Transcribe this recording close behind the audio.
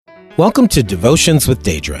Welcome to Devotions with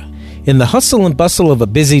Deidre. In the hustle and bustle of a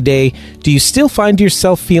busy day, do you still find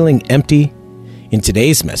yourself feeling empty? In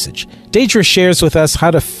today's message, Deidre shares with us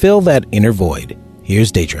how to fill that inner void. Here's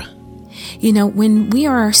Deidre. You know, when we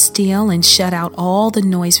are still and shut out all the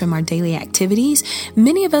noise from our daily activities,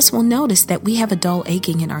 many of us will notice that we have a dull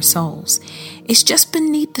aching in our souls. It's just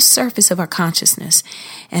beneath the surface of our consciousness,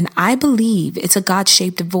 and I believe it's a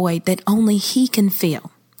God-shaped void that only He can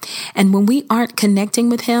fill. And when we aren't connecting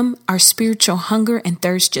with Him, our spiritual hunger and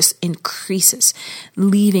thirst just increases,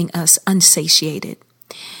 leaving us unsatiated.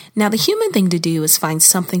 Now, the human thing to do is find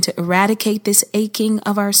something to eradicate this aching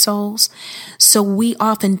of our souls. So we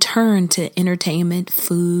often turn to entertainment,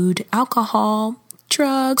 food, alcohol,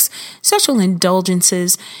 drugs, sexual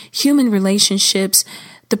indulgences, human relationships,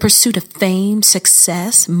 the pursuit of fame,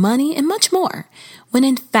 success, money, and much more, when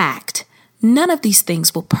in fact, none of these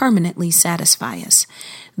things will permanently satisfy us.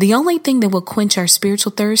 The only thing that will quench our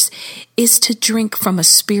spiritual thirst is to drink from a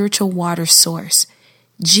spiritual water source.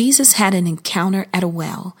 Jesus had an encounter at a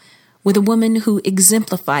well with a woman who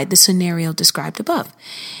exemplified the scenario described above.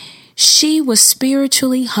 She was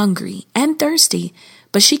spiritually hungry and thirsty,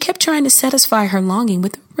 but she kept trying to satisfy her longing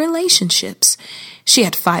with relationships. She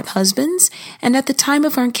had 5 husbands, and at the time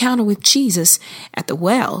of her encounter with Jesus at the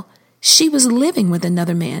well, she was living with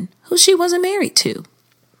another man who she wasn't married to.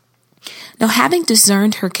 Now, having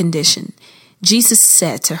discerned her condition, Jesus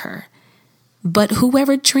said to her, "But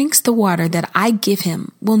whoever drinks the water that I give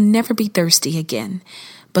him will never be thirsty again.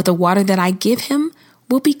 But the water that I give him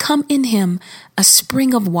will become in him a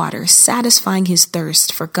spring of water, satisfying his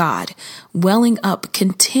thirst for God, welling up,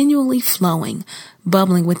 continually flowing,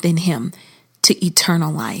 bubbling within him to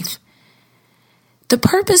eternal life." The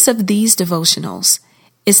purpose of these devotionals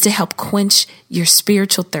is to help quench your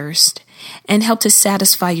spiritual thirst and help to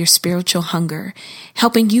satisfy your spiritual hunger,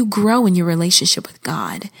 helping you grow in your relationship with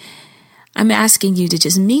God. I'm asking you to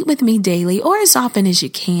just meet with me daily or as often as you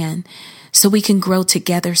can so we can grow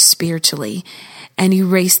together spiritually and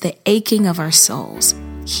erase the aching of our souls.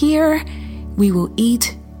 Here, we will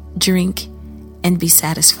eat, drink, and be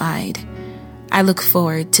satisfied. I look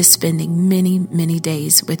forward to spending many, many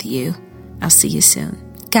days with you. I'll see you soon.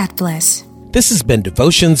 God bless. This has been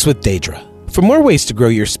Devotions with Deidre. For more ways to grow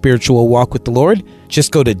your spiritual walk with the Lord,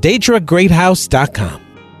 just go to DeidraGreatHouse.com.